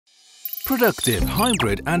Productive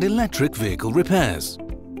hybrid and electric vehicle repairs.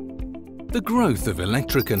 The growth of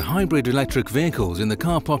electric and hybrid electric vehicles in the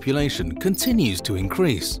car population continues to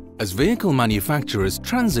increase as vehicle manufacturers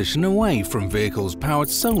transition away from vehicles powered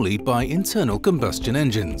solely by internal combustion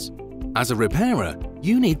engines. As a repairer,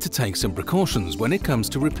 you need to take some precautions when it comes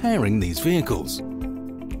to repairing these vehicles.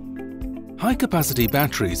 High-capacity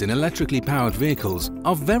batteries in electrically powered vehicles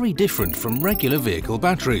are very different from regular vehicle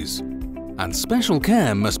batteries, and special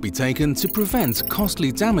care must be taken to prevent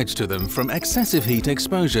costly damage to them from excessive heat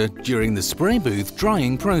exposure during the spray booth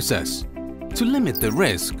drying process. To limit the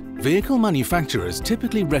risk, vehicle manufacturers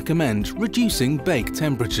typically recommend reducing bake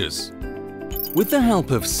temperatures. With the help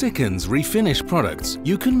of Sikkens refinish products,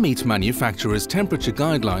 you can meet manufacturers' temperature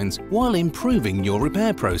guidelines while improving your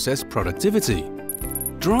repair process productivity.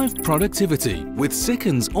 Drive productivity with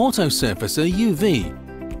Sikkens Auto Surfacer UV.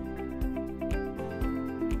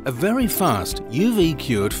 A very fast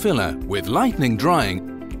UV-cured filler with lightning drying.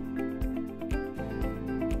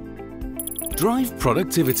 Drive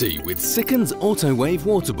productivity with Sikkens Auto Wave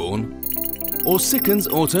Waterborne or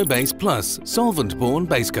Sikkens Auto Base Plus Solvent-Borne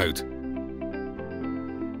Base Coat.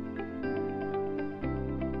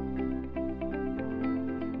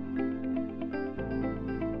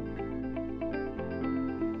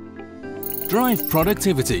 Drive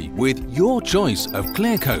productivity with your choice of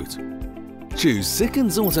CLEARCOAT. Choose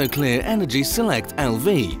Sikkens AUTOCLEAR Energy Select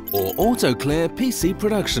LV or AUTOCLEAR PC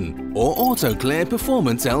Production or AUTOCLEAR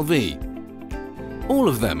Performance LV. All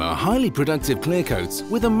of them are highly productive clear coats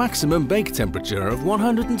with a maximum bake temperature of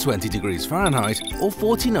 120 degrees Fahrenheit or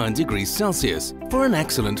 49 degrees Celsius for an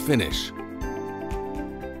excellent finish.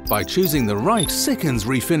 By choosing the right Sikkens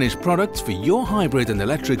refinish products for your hybrid and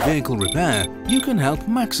electric vehicle repair, you can help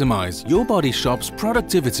maximize your body shop's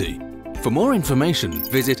productivity. For more information,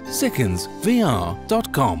 visit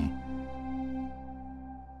sikkensvr.com.